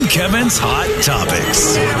Kevin's Hot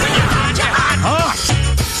Topics.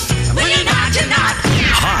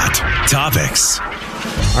 Hot Topics.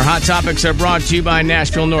 Our Hot Topics are brought to you by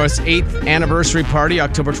Nashville North's 8th anniversary party,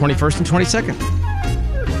 October 21st and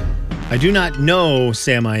 22nd. I do not know,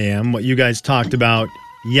 Sam I Am, what you guys talked about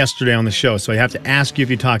yesterday on the show, so I have to ask you if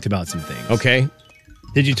you talked about some things. Okay.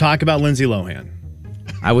 Did you talk about Lindsay Lohan?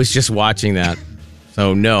 I was just watching that,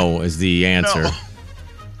 so no is the answer. No.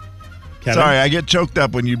 Kevin? Sorry, I get choked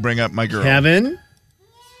up when you bring up my girl. Kevin?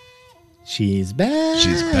 She's back.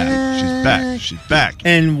 She's back. She's back. She's back.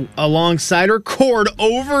 And alongside her, Cord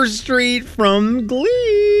Overstreet from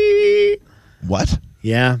Glee. What?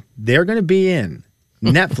 Yeah, they're going to be in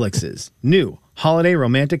Netflix's new holiday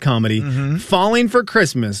romantic comedy, Falling for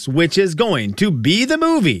Christmas, which is going to be the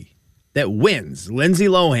movie that wins Lindsay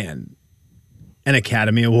Lohan an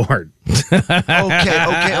Academy Award. Okay.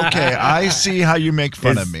 I see how you make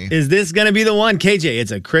fun of me. Is this going to be the one? KJ, it's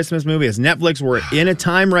a Christmas movie. It's Netflix. We're in a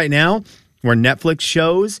time right now where Netflix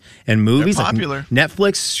shows and movies, they're popular. Like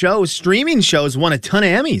Netflix shows, streaming shows won a ton of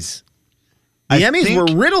Emmys. The Emmys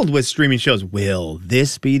were riddled with streaming shows. Will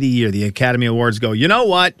this be the year the Academy Awards go, you know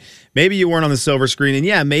what? Maybe you weren't on the silver screen, and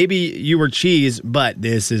yeah, maybe you were cheese, but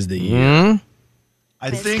this is the year. I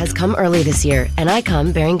think has come early this year, and I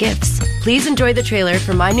come bearing gifts. Please enjoy the trailer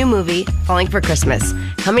for my new movie, Falling for Christmas,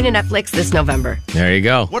 coming to Netflix this November. There you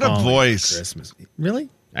go. What a voice. Christmas. Really?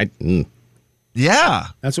 Yeah.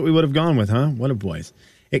 That's what we would have gone with, huh? What a voice.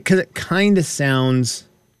 Because it kind of sounds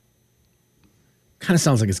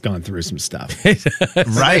like it's gone through some stuff.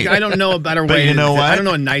 Right. I don't know a better But way. you know what? I don't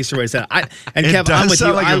know a nicer way to say it. And It Kev, I'm does with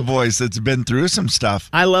sound you. like a voice that's been through some stuff.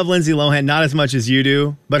 I love Lindsay Lohan, not as much as you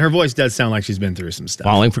do, but her voice does sound like she's been through some stuff.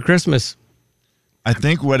 Falling for Christmas. I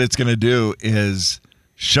think what it's going to do is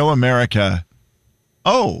show America,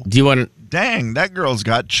 oh, Do you want to dang, that girl's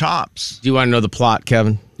got chops. know the plot,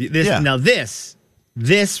 Kevin? Now this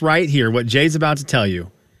right here, what Jay's about to tell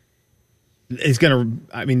you, is going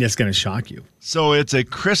to shock you. So it's a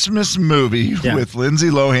Christmas movie with Lindsay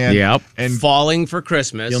Lohan. Yep. And Falling for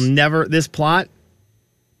Christmas. This plot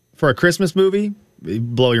for a Christmas movie,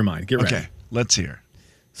 blow your mind. Get ready. okay, let's hear.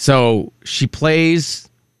 So she plays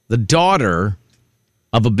the daughter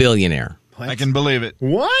of a billionaire I can believe it.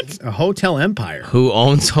 What? A hotel empire. who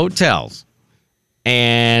owns hotels.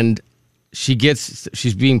 And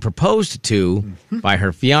she's being proposed to by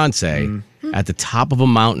her fiance at the top of a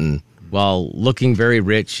mountain while looking very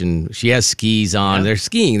rich, and she has skis on. Yeah. They're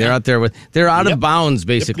skiing. They're out there they're out of bounds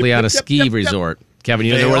basically on a ski resort. Kevin,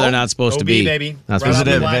 you know where they're not supposed to be. Baby. Not Is supposed it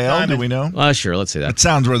to at be. Vail? Do we know? Sure, let's say that. It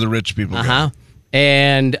sounds where the rich people go.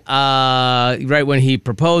 And right when he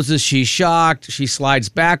proposes, she's shocked. She slides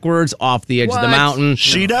backwards off the edge of the What? mountain.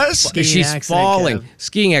 She does? She's accent, falling. Kev.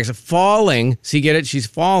 Skiing accent. Falling. See, get it? She's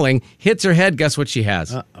falling. Hits her head. Guess what she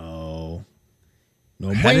has? Uh-oh. No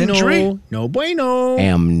Head bueno. injury? No bueno.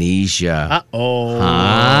 Amnesia. Uh-oh.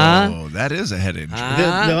 Oh, that is a head injury.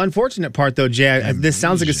 The unfortunate part, though, Jay, this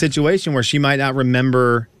sounds like a situation where she might not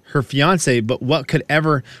remember her fiance, but what could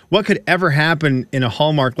ever happen in a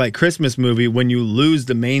Hallmark like Christmas movie when you lose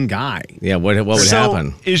the main guy? Yeah, what would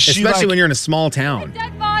happen? Is she Especially like, when you're in a small town.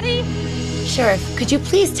 Sheriff, could you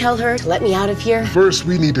please tell her to let me out of here? First,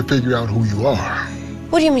 we need to figure out who you are.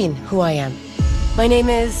 What do you mean, who I am? My name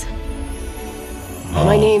is...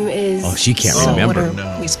 Oh, she can't remember. What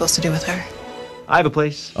are we supposed to do with her? I have a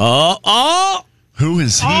place. Oh! who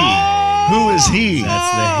is he? Who is he?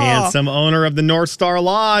 That's the handsome owner of the North Star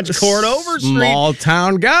Lodge, Cord Overstreet. Small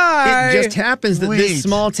town guy. It just happens that Wait. this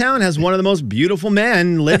small town has one of the most beautiful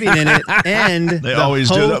men living in it, and They always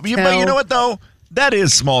do that. But you know what, though? That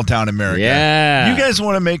is small town America. Yeah. You guys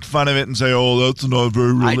want to make fun of it and say, oh, that's not very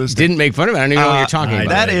I realistic. didn't make fun of it. I don't even know what you're talking about.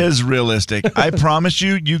 That is realistic. I promise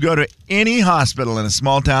you, you go to any hospital in a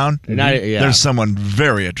small town, there's someone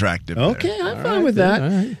very attractive there. Okay, I'm fine with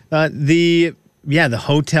that. The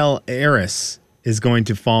hotel heiress is going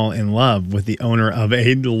to fall in love with the owner of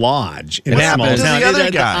a lodge in a small happens to town. the other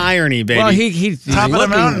That's the guy? irony, baby. Well, he's Top of the looking,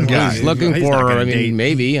 mountain guy. He's looking He's for not her. gonna I mean, date-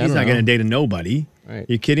 maybe. He's not going to date a nobody. Right.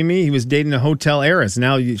 You kidding me? He was dating a hotel heiress.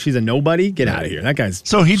 Now she's a nobody? Get out of here. That guy's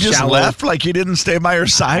So he just shallow. left? Like he didn't stay by her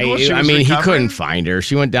side while she was he recovering? couldn't find her.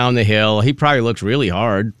 She went down the hill. He probably looked really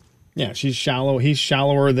hard. Yeah, she's shallow. He's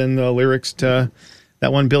shallower than the lyrics to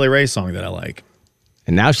that one Billy Ray song that I like.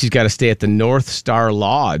 And now she's got to stay at the North Star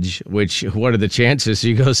Lodge, which, what are the chances?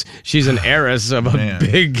 She goes, she's an heiress of a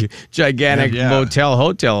big, gigantic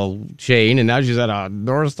hotel chain, and now she's at a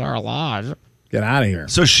North Star Lodge. Get out of here.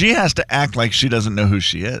 So she has to act like she doesn't know who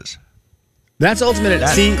she is. That's ultimate.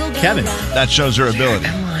 See, Kevin. That shows her ability.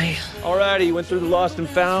 Alrighty, you went through the lost and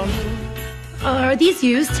found. Are these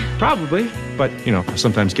used? Probably, but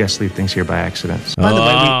sometimes guests leave things here by accident. By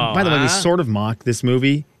the way, we sort of mock this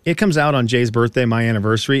movie. It comes out on Jay's birthday, my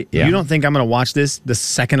anniversary. Yeah. You don't think I'm going to watch this the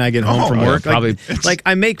second I get home from work? Probably. Like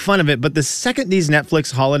I make fun of it, but the second these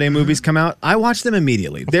Netflix holiday movies come out, I watch them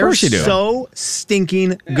immediately. They're so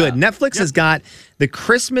stinking good. Netflix has got the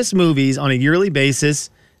Christmas movies on a yearly basis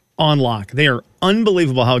on lock. They are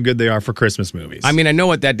unbelievable how good they are for Christmas movies. I mean, I know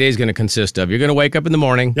what that day is going to consist of. You're going to wake up in the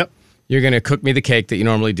morning. Yep. You're going to cook me the cake that you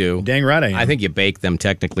normally do. Dang right I am. I think you bake them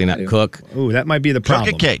technically, not cook. Ooh, that might be the problem.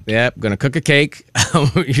 Cook a cake. Yep, going to cook a cake.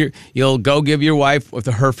 You'll go give your wife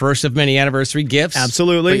her first of many anniversary gifts.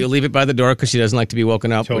 Absolutely. But you'll leave it by the door because she doesn't like to be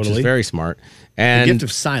woken up, which is very smart. And the gift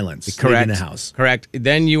of silence. Correct. In the house. Correct.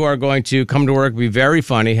 Then you are going to come to work, be very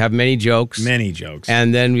funny, have many jokes. Many jokes.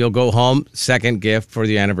 And then you'll go home, second gift for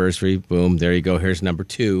the anniversary. Boom, there you go. Here's number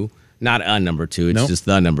 2. Not a number 2. It's just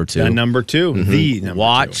the number 2. The number 2. Mm-hmm. The number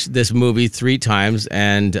Watch 2. this movie 3 times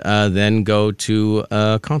and then go to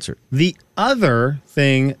a concert. The other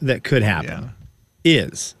thing that could happen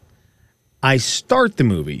is I start the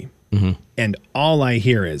movie and all I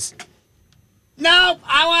hear is, "Nope,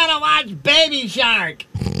 I want to watch Baby Shark."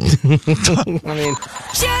 I mean,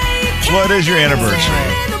 what is your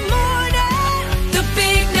anniversary?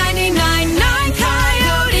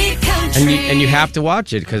 And you have to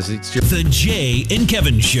watch it because it's your... The Jay and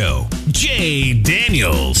Kevin Show. Jay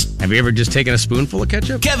Daniels. Have you ever just taken a spoonful of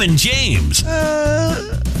ketchup? Kevin James. No.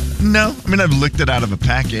 I mean, I've licked it out of a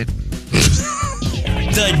packet.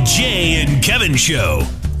 The Jay and Kevin Show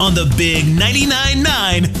on the Big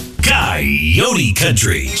 99.9 Coyote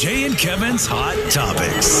Country. Jay and Kevin's Hot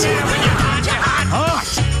Topics.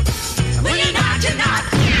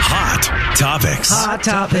 Hot Topics. Hot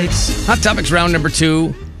Topics. Hot Topics round number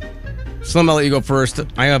 2. Slim, I'll let you go first.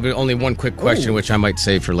 I have only one quick question, which I might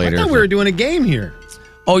save for later. I thought we were doing a game here.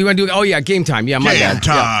 Oh, you want to do it? Oh, yeah, game time. Yeah, my bad. Game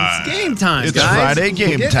time. It's game time, It's guys. Friday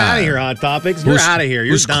game Get time. out of here, Hot Topics. You're out of here.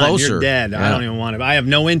 You're who's done. closer? You're dead. Yeah. I don't even want to. I have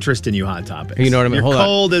no interest in you, Hot Topics. You know what I mean? You're Hold on.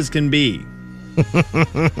 cold as can be.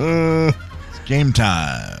 It's game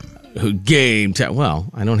time. Game time.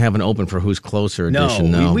 Well, I don't have an open for Who's Closer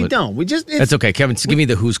edition. No, No, we but don't. We just. That's okay. Kevin, give me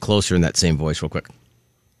the Who's Closer in that same voice real quick.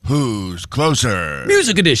 Who's closer?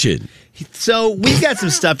 Music edition. So we've got some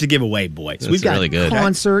stuff to give away, boys. That's We've got really good.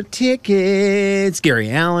 concert tickets. Gary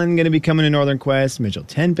Allen going to be coming to Northern Quest. Mitchell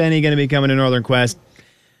Tenpenny going to be coming to Northern Quest.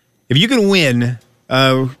 If you can win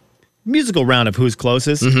a musical round of Who's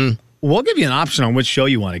Closest, we'll give you an option on which show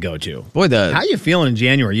you want to go to. Boy, how you feeling in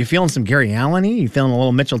January? You feeling some Gary Allen-y? You feeling a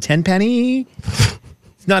little Mitchell Tenpenny?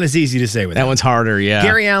 It's not as easy to say with that one's harder, yeah.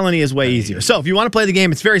 Gary Allen-y is way easier. So if you want to play the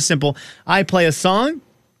game, it's very simple. I play a song.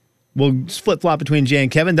 We'll flip-flop between Jay and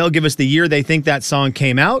Kevin. They'll give us the year they think that song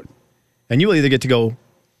came out, and you will either get to go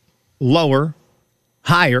lower,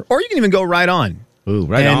 higher, or you can even go right on. Ooh,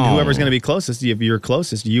 right and on. And whoever's going to be closest, if you're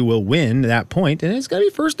closest, you will win that point. And it's going to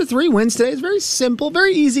be first to 3 wins today. It's very simple,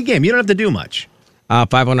 very easy game. You don't have to do much.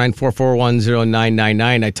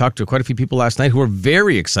 509-441-0999. I talked to quite a few people last night who were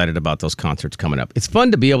very excited about those concerts coming up. It's fun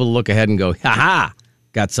to be able to look ahead and go, ha-ha,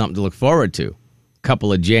 got something to look forward to. A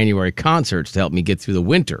couple of January concerts to help me get through the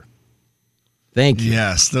winter. Thank you.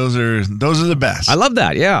 Yes, those are the best. I love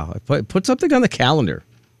that, yeah. Put something on the calendar.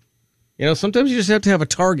 You know, sometimes you just have to have a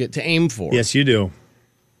target to aim for. Yes, you do.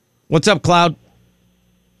 What's up, Cloud?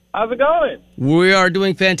 How's it going? We are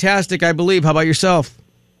doing fantastic, I believe. How about yourself?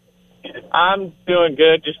 I'm doing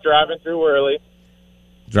good, just driving through Worley.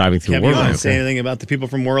 Driving through Kevin, Worley. you want to say anything about the people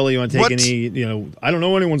from Worley? You want to take any, I don't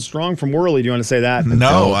know anyone strong from Worley. Do you want to say that?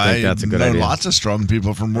 No, I think that's a good know idea. Lots of strong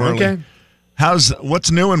people from Worley. Okay.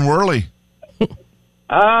 What's new in Worley?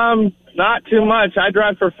 Not too much. I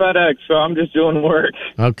drive for FedEx, so I'm just doing work.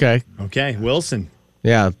 Okay. Okay, Wilson.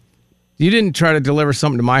 Yeah. You didn't try to deliver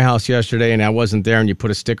something to my house yesterday and I wasn't there and you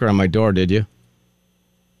put a sticker on my door, did you?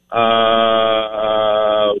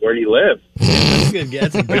 Where do you live? That's good.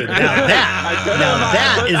 That's a good. Now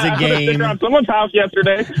that is a game. On someone's house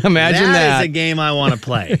yesterday. Imagine that. That is a game I want to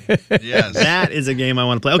play. Yes. That is a game I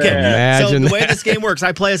want to play. Okay. Imagine so the way this game works,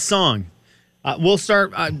 I play a song. We'll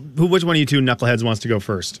start. Which one of you two knuckleheads wants to go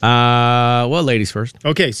first? Well, ladies first.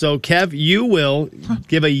 Okay, so Kev, you will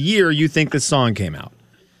give a year you think the song came out.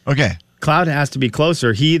 Okay. Cloud has to be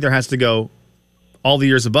closer. He either has to go all the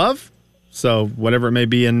years above, so whatever it may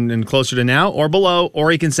be in closer to now, or below,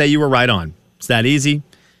 or he can say you were right on. It's that easy.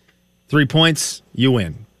 3 points, you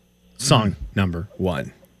win. Song number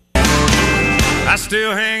 1. I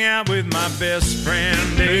still hang out with my best friend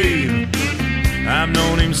Dave. I've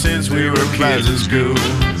known him since we were kids in school.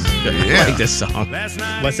 I like this song.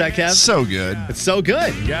 What's that, Kev? So good. It's so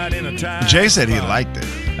good. Got in a tie. Jay said he liked it.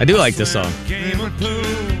 I do like this song. Game of pool.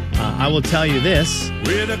 I will tell you this.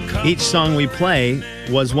 Each song we play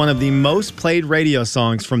was one of the most played radio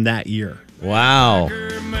songs from that year. Wow.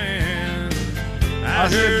 I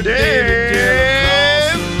heard David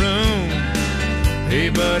across the room. Hey,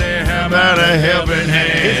 buddy, how about a helping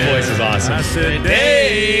hand? His voice is awesome. I said,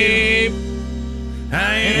 Dave,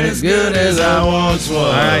 I ain't as good as I once was.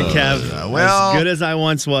 All right, Kev. Well, as good as I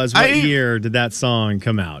once was. What year did that song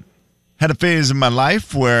come out? Had a phase in my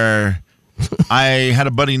life where I had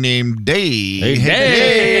a buddy named Dave.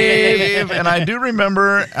 Hey, Dave. And I do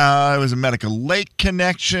remember it was a Medical Lake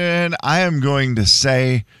connection. I am going to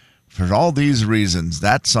say, for all these reasons,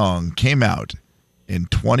 that song came out in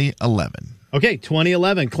 2011. Okay,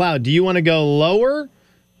 2011. Cloud, do you want to go lower,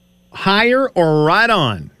 higher, or right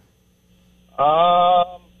on?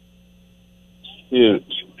 Shoot.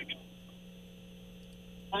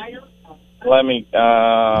 Let me,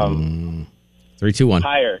 3, 2, 1.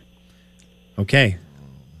 higher. Okay.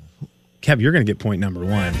 Kev, you're going to get point number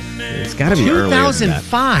one. It's got to be earlier than that.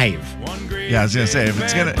 2005. Yeah, I was gonna say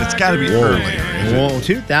it's got to be earlier. Whoa,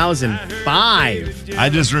 2005. I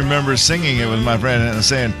just remember singing it with my friend and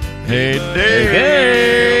saying, "Hey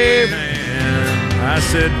Dave." I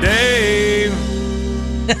said, Dave.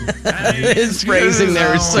 His phrasing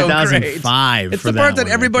there is so great. 2005. It's for the part that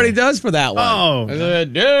one, everybody I think. does for that one. Oh. I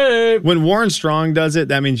said, Dave. When Warren Strong does it,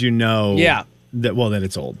 that means you know Yeah. that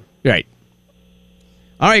it's old. Right.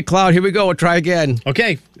 All right, Cloud, here we go. We'll try again.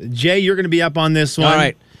 Okay, Jay, you're going to be up on this one. All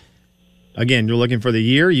right. Again, you're looking for the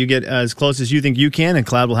year. You get as close as you think you can, and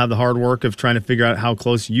Cloud will have the hard work of trying to figure out how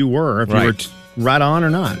close you were, if you were right on or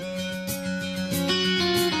not.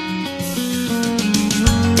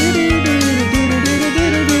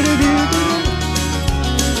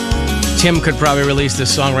 Tim could probably release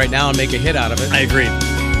this song right now and make a hit out of it. I agree.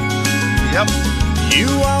 Yep. You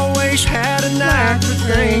always had a knife for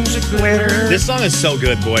things that glitter. This song is so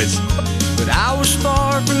good, boys. But I was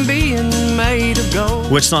far from being made of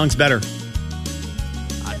gold. Which song's better?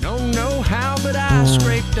 I don't know how, but I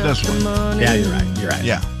scraped up this the one. money. Yeah, you're right. You're right.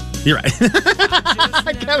 Yeah. You're right.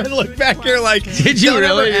 Kevin, look back here like, Did you don't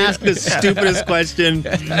really? ever ask the stupidest question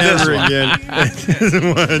ever again.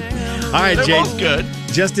 All right, They're Jay. both good.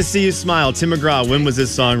 Just to see you smile, Tim McGraw, when was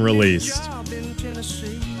this song released?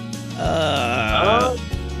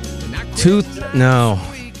 No.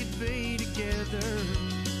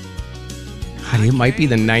 God, it might be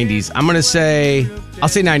the 90s. I'll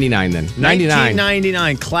say 99 then. 99.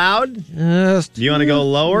 1999. Cloud, Yes. do you want to go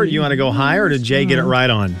lower? Do you want to go higher? Or did Jay get it right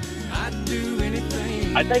on?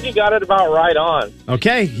 I think you got it about right on.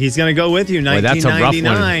 Okay, he's going to go with you. Boy, that's a rough one.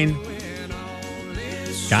 1999.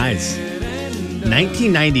 Guys,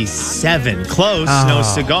 1997. Close. No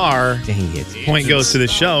cigar. Dang it. Point goes to the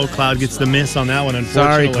show. Cloud gets the miss on that one,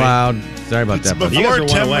 unfortunately. Sorry, Cloud. Sorry about that. buddy. You guys Before are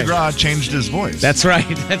Tim one away. McGraw changed his voice. That's right.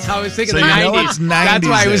 That's how I was thinking. So the you know 90s. it's That's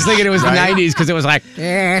why I was 90s-ish, thinking it was right? the 90s because it was like,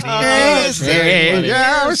 your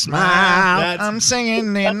smile. That's- I'm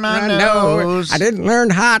singing in my nose. I didn't learn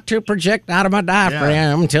how to project out of my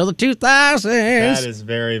diaphragm until the 2000s. That is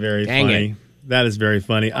very, very Dang funny. it. That is very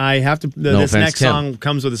funny. I have to. No This offense, next Tim. song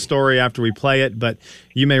comes with a story after we play it, but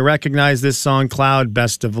you may recognize this song, Cloud.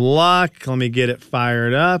 Best of luck. Let me get it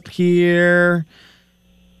fired up here.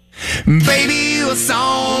 Baby, you a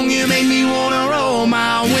song, you make me want to roll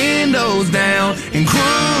my windows down and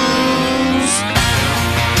cruise.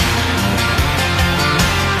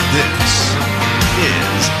 This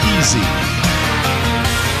is easy.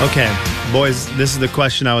 Okay, boys, this is the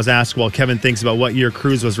question I was asked while Kevin thinks about what year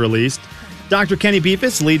Cruise was released. Dr. Kenny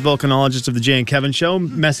Beefus, lead volcanologist of the Jay and Kevin Show,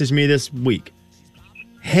 messaged me this week.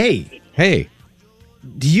 Hey,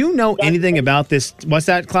 do you know anything about this? What's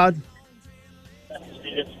that, Cloud?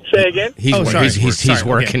 Say again? He's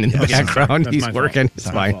working in the background. That's He's my working. fault. It's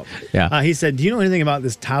That's my fine. fault. Yeah. He said, do you know anything about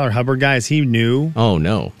this Tyler Hubbard guy? Is he new? Oh,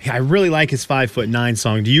 no. I really like his 5'9"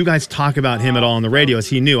 song. Do you guys talk about him at all on the radio? Is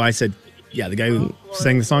he new? I said, yeah, the guy who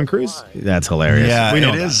sang the song Cruise. That's hilarious. Yeah, We know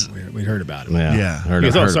it about is. him. We heard about him. Yeah. Heard, He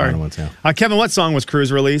goes, heard sorry. about it once, yeah. Kevin, what song was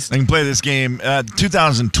Cruise released? I can play this game.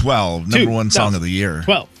 2012, number one song of the year.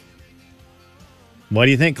 12. What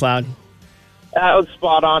do you think, Cloud? That was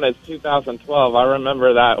spot on. It's 2012. I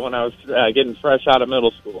remember that when I was getting fresh out of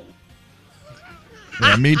middle school.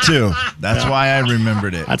 Yeah, me too. That's why I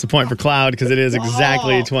remembered it. That's a point for Cloud because it is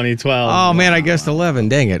exactly 2012. Oh, man, I guessed 11.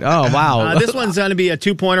 Dang it. Oh, wow. This one's going to be a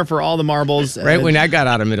 2-pointer for all the marbles. Right when I got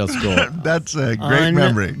out of middle school. That's a great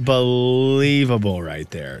memory. Unbelievable right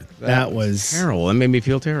there. That was terrible. It made me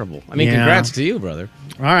feel terrible. I mean, Yeah. congrats to you, brother.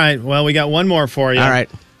 All right. Well, we got one more for you. All right.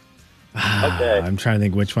 Okay. I'm trying to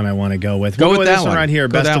think which one I want to go with. Go We'll with this that one one. right here.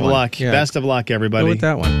 Go Best that of one. luck. Yeah. Best of luck, everybody. Go with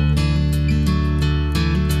that one.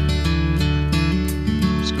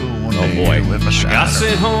 Let's go boy. With my shiner. I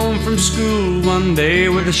sent home from school one day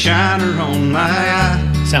with a shiner on my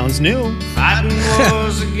eye. Sounds new. Fighting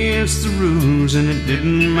was against the rules, and it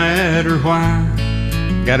didn't matter why.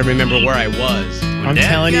 Got to remember where I was. I'm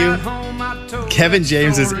telling you, Kevin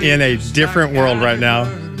James is in a different world right now.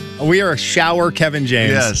 We are a shower Kevin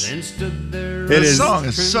James. Yes. This song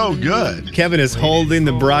is so good. Kevin is holding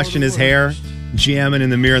the brush in his hair, jamming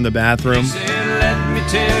in the mirror in the bathroom. Let me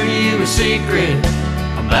tell you a secret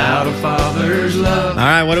about a father's love. All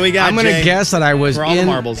right, what do we got, I'm going to Jay? guess that I was For all the in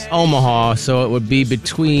marbles. Omaha, so it would be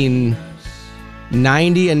between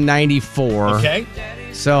 90 and 94. Okay.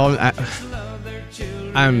 So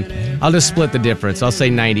I'll just split the difference. I'll say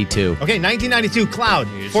 92. Okay, 1992, Cloud,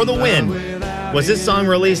 for the win. Was this song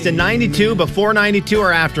released in 92, before 92,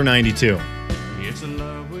 or after 92?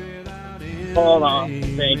 Hold on,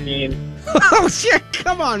 thinking. Oh, shit.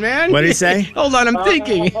 Come on, man. What did he say? Hold on, I'm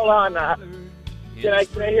thinking. Hold on. Can I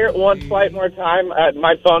hear it one slight more time?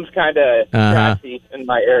 My phone's kind of scratchy in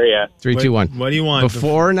my area. 3, 2, 1. What do you want?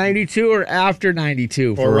 Before 92 or after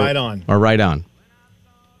 92? Or right on? Or right on.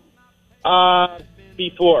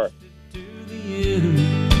 Before.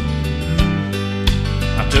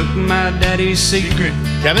 I took my daddy's secret.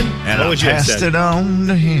 Kevin, And what I would you have passed said? it on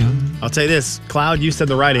to him. I'll tell you this. Cloud, you said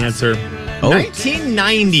the right answer. Oh.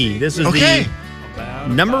 1990. This was Okay. the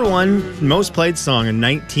number one most played song in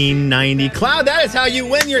 1990. Cloud, that is how you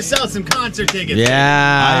win yourself some concert tickets. I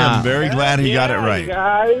Yeah. am very glad he got it right.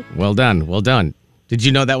 Guys. Well done. Well done. Did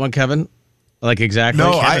you know that one, Kevin? Like exactly?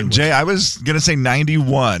 No, Kevin Jay, I was going to say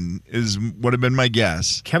 91 would have been my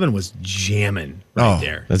guess. Kevin was jamming right Oh.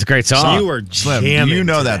 there. That's a great song. You were Slim, jamming you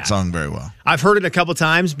know to that song very well. I've heard it a couple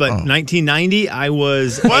times, but 1990, I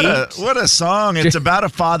was What 8. what a song. It's about a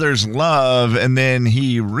father's love, and then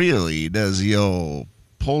he really does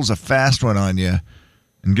pulls a fast one on you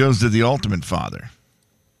and goes to the ultimate father.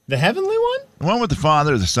 The heavenly one? The one with the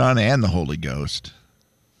Father, the Son, and the Holy Ghost.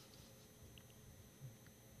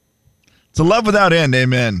 It's a love without end,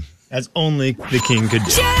 amen. As only the king could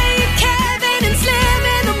do. Jay, Kevin, and Slim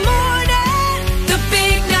in the morning. The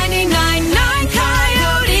big 99.9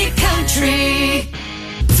 Coyote Country.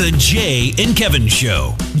 The Jay and Kevin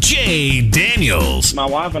Show. Jay Daniels. My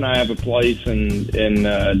wife and I have a place in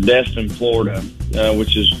Destin, Florida,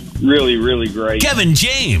 which is really, really great. Kevin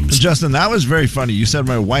James. Justin, that was very funny. You said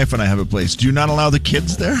my wife and I have a place. Do you not allow the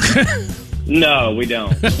kids there? No, we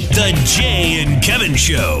don't. The Jay and Kevin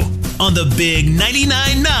Show on the big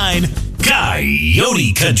 99.9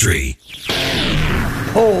 Coyote Country.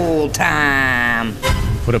 Poll time.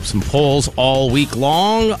 Put up some polls all week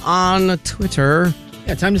long on Twitter.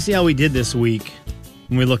 Yeah, time to see how we did this week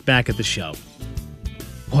when we look back at the show.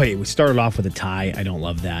 Boy, we started off with a tie. I don't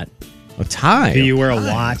love that. A tie. Do you wear a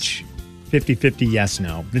watch? 50-50, yes,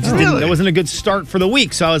 no. It just Really? that wasn't a good start for the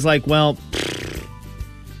week. So I was like, well,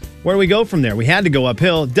 where do we go from there? We had to go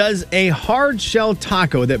uphill. Does a hard shell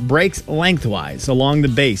taco that breaks lengthwise along the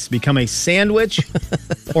base become a sandwich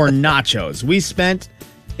or nachos? We spent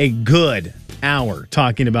a good hour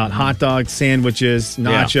talking about hot dogs, sandwiches,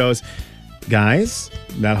 nachos. Guys,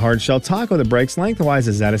 that hard shell taco that breaks lengthwise,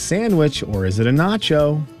 is that a sandwich or is it a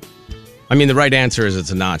nacho? I mean, the right answer is it's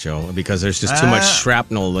a nacho because there's just too much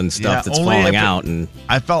shrapnel and stuff that's only falling if it- out. And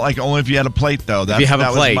I felt like only if you had a plate, though. if you have a that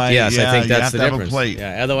was plate, my- yes, I think you that's have the to have difference. a plate.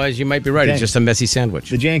 Yeah, otherwise, you might be right. Okay. It's just a messy sandwich.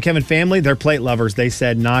 The Jay and Kevin family, they're plate lovers. They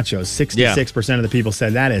said nachos. 66% of the people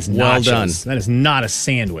said that is nachos. Well done. That is not a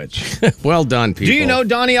sandwich. Well done, people. Do you know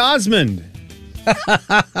Donny Osmond? Ooh,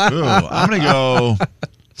 I'm going to go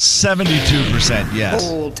 72% yes.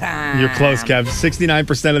 Poll time. You're close, Kev.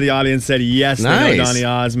 69% of the audience said yes, they Nice. know Donny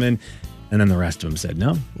Osmond. And then the rest of them said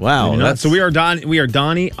no. Wow, They do not. that's- So we are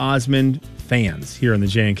Donny Osmond fans here in the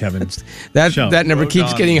Jay and Kevin that show. that number Well keeps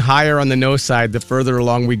done. getting higher on the no side the further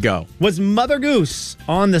along we go. Was Mother Goose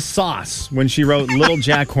on the sauce when she wrote Little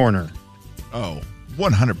Jack Horner? Oh,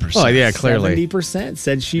 100%. Oh, yeah, clearly. 70%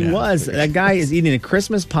 said she was. That guy is eating a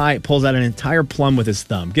Christmas pie, pulls out an entire plum with his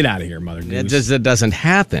thumb. Get out of here, Mother Goose. That doesn't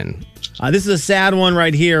happen. This is a sad one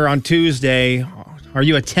right here on Tuesday. Are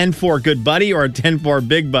you a 10-4 good buddy or a 10-4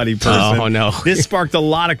 big buddy person? Oh, no. This sparked a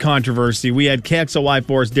lot of controversy. We had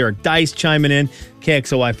KXOY4's Derek Dice chiming in,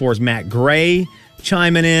 KXOY4's Matt Gray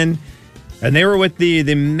chiming in, and they were with the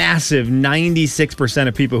massive 96%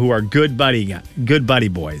 of people who are good buddy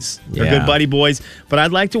boys. They're Yeah. good buddy boys, but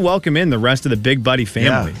I'd like to welcome in the rest of the big buddy Yeah,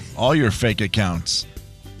 family. all your fake accounts.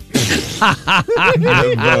 Voted.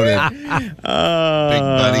 Big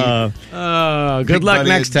buddy. Oh, good Big luck Buddy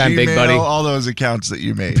next at time, big Gmail, buddy. All those accounts that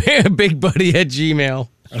you made. Big buddy at Gmail.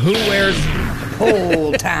 Who wears...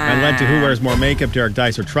 Poll time. I led to who wears more makeup, Derek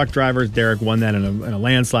Dice or truck drivers. Derek won that in a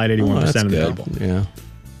landslide, 81% Oh, that's of the good. people. Yeah.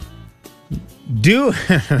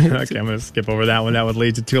 Okay, I'm going to skip over that one. That would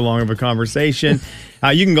lead to too long of a conversation.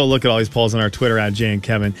 You can go look at all these polls on our Twitter at Jay and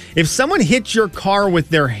Kevin. If someone hits your car with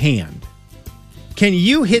their hand, can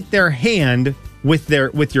you hit their hand with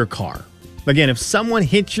your car? Again, if someone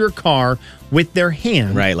hits your car with their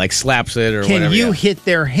hand, Right, like slaps it or can whatever. you hit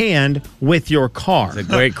their hand with your car? It's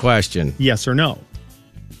a great question. Yes or no?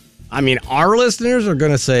 I mean, our listeners are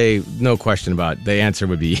going to say no question about it. The answer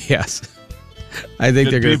would be yes. I think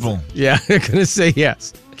Good they're people. going to. Yeah, they're going to say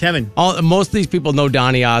yes. Kevin, Most of these people know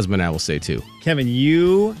Donny Osmond, I will say, too. Kevin,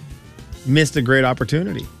 you missed a great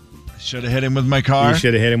opportunity. Should have hit him with my car. You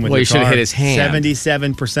should have hit him with Well, your you should have car. hit his hand.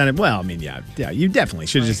 77% of, well, I mean, yeah, you definitely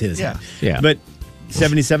should have just hit his hand. Yeah. But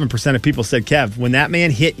 77% of people said, Kev, when that man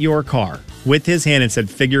hit your car with his hand and said,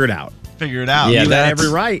 figure it out, Figure it out. Yeah, you had that's- every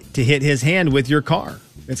right to hit his hand with your car.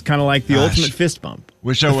 It's kind of like the Gosh. ultimate fist bump.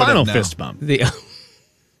 Wish I the would've final now. fist bump. The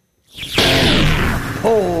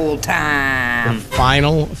Whole time.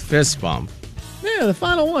 final fist bump. Yeah, the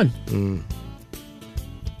final one.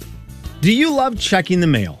 Do you love checking the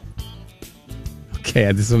mail?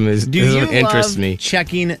 Okay, this one Do you interests love me.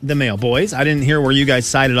 checking the mail? Boys, I didn't hear where you guys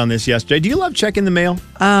sided on this yesterday. Do you love checking the mail?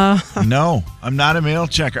 No, I'm not a mail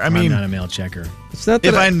checker. I I'm mean, not a mail checker. It's not that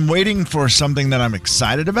if I'm waiting for something that I'm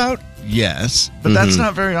excited about, yes, but that's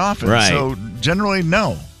not very often. Right. So generally,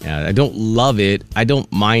 no. Yeah, I don't love it. I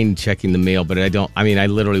don't mind checking the mail, but I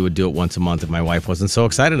literally would do it once a month if my wife wasn't so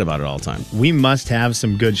excited about it all the time. We must have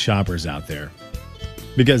some good shoppers out there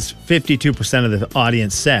because 52% of the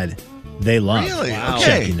audience said they love Really? Wow.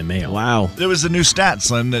 checking the mail. Wow. There was a new stat,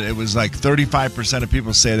 Slim, that it was like 35% of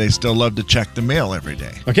people say they still love to check the mail every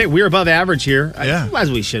day. Okay, we're above average here. Yeah.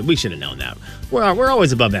 As we should have known that. We're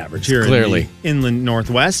always above average here Clearly. in the inland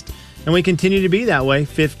Northwest, and we continue to be that way.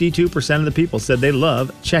 52% of the people said they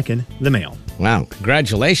love checking the mail. Wow.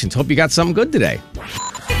 Congratulations. Hope you got something good today.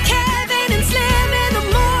 Kevin and Slim in the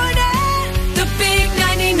morning. The big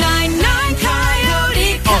 99.9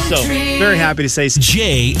 Coyote Country. Also, very happy to say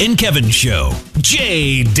Jay and Kevin Show.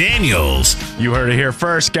 Jay Daniels. You heard it here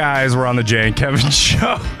first, guys. We're on the Jay and Kevin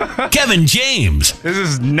Show. Kevin James. This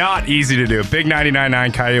is not easy to do. Big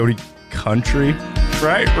 99.9 Coyote Country.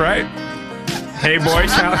 Right? Hey, boy.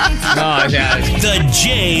 Oh, yeah. The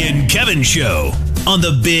Jay and Kevin Show on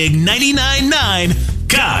the Big 99.9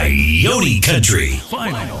 Coyote Country.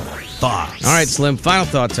 Final thoughts. All right, Slim. Final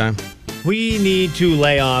thought time. we need to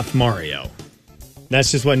lay off Mario. That's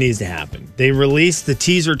just what needs to happen. They released the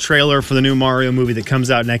teaser trailer for the new Mario movie that comes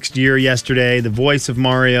out next year yesterday. The voice of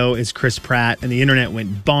Mario is Chris Pratt, and the internet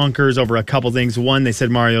went bonkers over a couple things. One, they said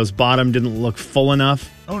Mario's bottom didn't look full enough.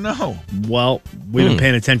 Oh, no. Well, we've been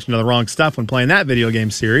paying attention to the wrong stuff when playing that video game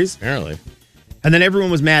series. Apparently. And then everyone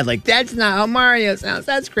was mad, like, that's not how Mario sounds.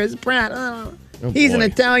 That's Chris Pratt. Oh, he's an boy.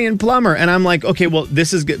 Italian plumber. And I'm like, okay, well,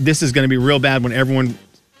 this is going to be real bad when everyone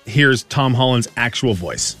hears Tom Holland's actual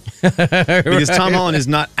voice. Because Tom Holland is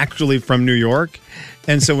not actually from New York.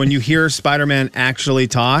 And so when you hear Spider-Man actually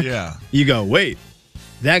talk, you go, wait,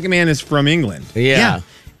 that man is from England. Yeah.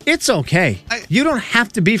 It's okay. You don't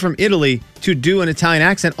have to be from Italy to do an Italian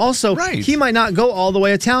accent. Also, he might not go all the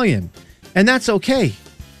way Italian. And that's okay.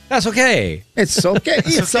 That's okay. It's okay.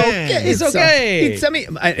 It's okay. It's okay. It's me.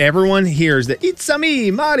 Everyone hears that it's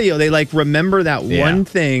me, Mario. They like remember that one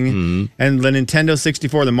thing. And the Nintendo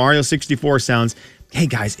 64, the Mario 64 sounds, hey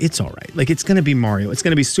guys, it's all right. Like it's going to be Mario. It's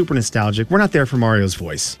going to be super nostalgic. We're not there for Mario's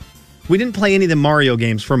voice. We didn't play any of the Mario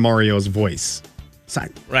games for Mario's voice. So,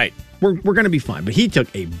 right. We're going to be fine. But he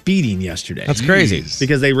took a beating yesterday. That's crazy.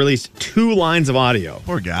 Because they released 2 lines of audio.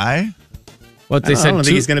 Poor guy. What they I said. don't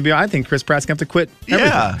think he's going to be. I think Chris Pratt's going to have to quit.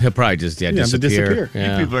 Yeah. He'll probably just disappear.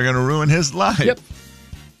 You people are going to ruin his life. Yep.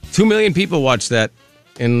 2 million people watched that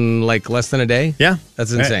in like less than a day. Yeah.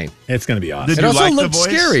 That's insane. It's going to be awesome. It also looked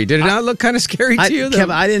scary. Did it not look kind of scary to you? Kev,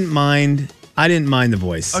 I didn't mind the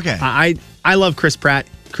voice. Okay. I love Chris Pratt.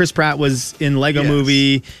 Chris Pratt was in Lego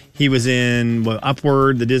Movie. He was in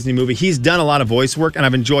Upward, the Disney movie. He's done a lot of voice work, and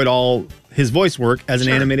I've enjoyed all his voice work as an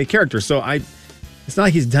animated character. So it's not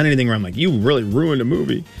like he's done anything where I'm like, you really ruined a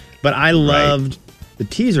movie. But I loved the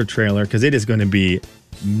teaser trailer because it is going to be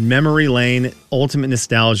memory lane, ultimate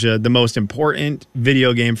nostalgia, the most important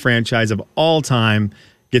video game franchise of all time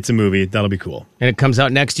gets a movie. That'll be cool. And it comes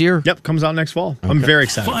out next year? Yep, comes out next fall. I'm very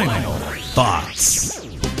excited. Final thoughts.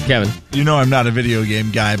 Kevin. You know I'm not a video game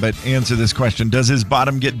guy, but answer this question. Does his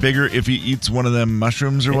bottom get bigger if he eats one of them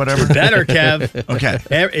mushrooms or whatever? It better, Kev. Okay.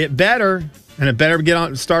 It better. And it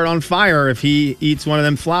better start on fire if he eats one of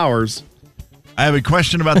them flowers. I have a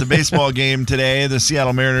question about the baseball game today. The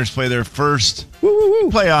Seattle Mariners play their first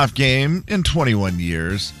playoff game in 21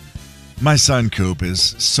 years. My son Coop is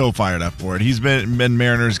so fired up for it. He's been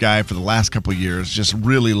Mariners guy for the last couple of years, just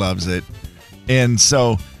really loves it. And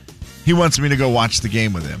so he wants me to go watch the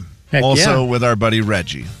game with him. Heck also yeah. with our buddy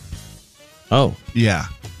Reggie. Oh. Yeah.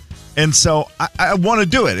 And so I want to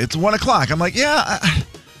do it. It's 1 o'clock. I'm like, yeah, I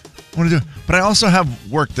want to do it. But I also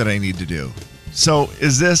have work that I need to do. So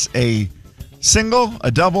is this a single,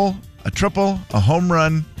 a double, a triple, a home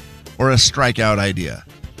run, or a strikeout idea?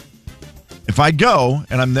 If I go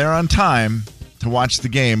and I'm there on time to watch the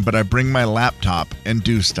game, but I bring my laptop and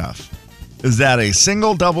do stuff, is that a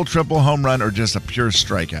single, double, triple, home run, or just a pure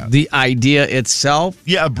strikeout? The idea itself?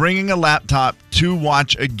 Yeah, bringing a laptop to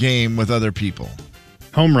watch a game with other people.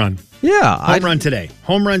 Home run. Yeah. Home run today.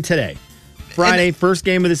 Home run today. Friday, first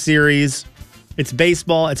game of the series. It's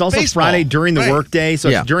baseball. It's also Friday during the workday, so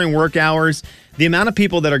it's during work hours. The amount of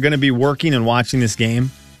people that are going to be working and watching this game,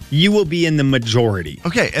 you will be in the majority.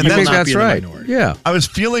 Okay, and you will not that's be in the right. minority. Yeah. I was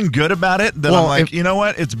feeling good about it. Then I'm like, you know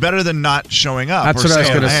what? It's better than not showing up. That's or what I was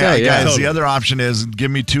saying, gonna "Hey, say, yeah. guys, Totally. the other option is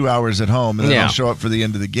give me 2 hours at home, and then Yeah. I'll show up for the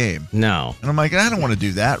end of the game. No. And I'm like, I don't want to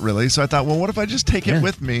do that, really. So I thought, well, what if I just take it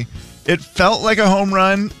with me? It felt like a home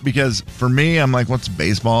run because for me, I'm like, what's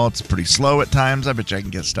baseball? It's pretty slow at times. I bet you I can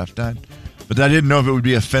get stuff done. But I didn't know if it would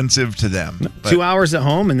be offensive to them. But 2 hours at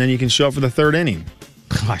home, and then you can show up for the third inning.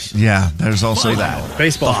 Gosh. yeah, there's also that.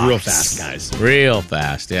 Baseball's real fast, guys. Real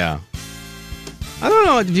fast, yeah. I don't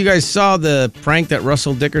know if you guys saw the prank that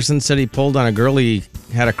Russell Dickerson said he pulled on a girl he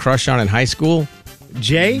had a crush on in high school.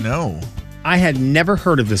 Jay, No. I had never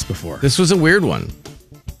heard of this before. This was a weird one.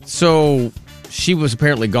 So she was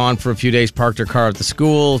apparently gone for a few days, parked her car at the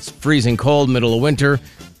school. It's freezing cold, middle of winter.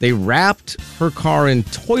 They wrapped her car in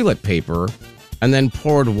toilet paper and then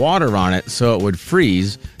poured water on it so it would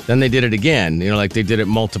freeze. Then they did it again, like they did it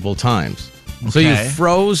multiple times. So you Okay.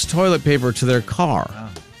 froze toilet paper to their car.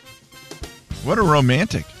 What a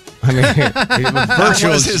romantic. I mean, That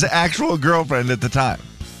was his actual girlfriend at the time.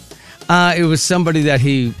 It was somebody that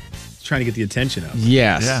he, Trying to get the attention of.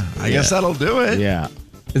 yes. Yeah, I guess that'll do it. Yeah.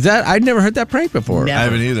 Is that, I'd never heard that prank before. Never. I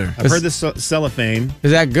haven't either. I've heard the cellophane.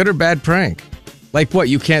 Is that good or bad prank? Like what,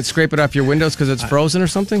 you can't scrape it off your windows because it's frozen or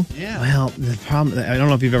something? Yeah. Well, the problem, I don't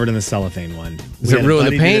know if you've ever done the cellophane one. Does it ruin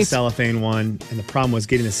the The paint? cellophane one, and the problem was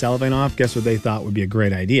getting the cellophane off. Guess what they thought would be a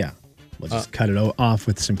great idea? We'll just cut it off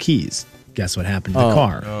with some keys. Guess what happened to the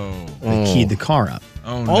car? They keyed the car up.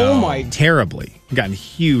 Oh, no. Oh my. Terribly. Got in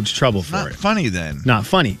huge trouble for Not it. funny then. Not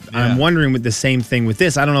funny. I'm wondering with the same thing with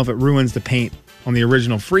this. I don't know if it ruins the paint on the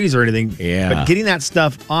original freeze or anything. Yeah. But getting that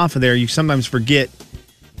stuff off of there, you sometimes forget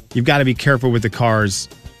you've got to be careful with the car's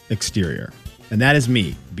exterior. And that is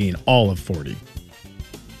me being all of 40.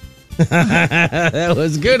 That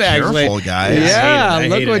was good, actually. Careful, guys. Yeah, I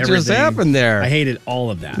look hated what just everything. happened there. I hated all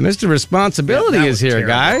of that. Mr. Responsibility That is was here, terrible.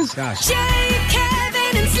 guys. Gosh. Jay,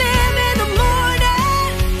 Kevin, and Slim in the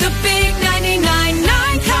morning. The big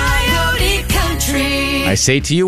 99.9 Coyote Country. I say to you,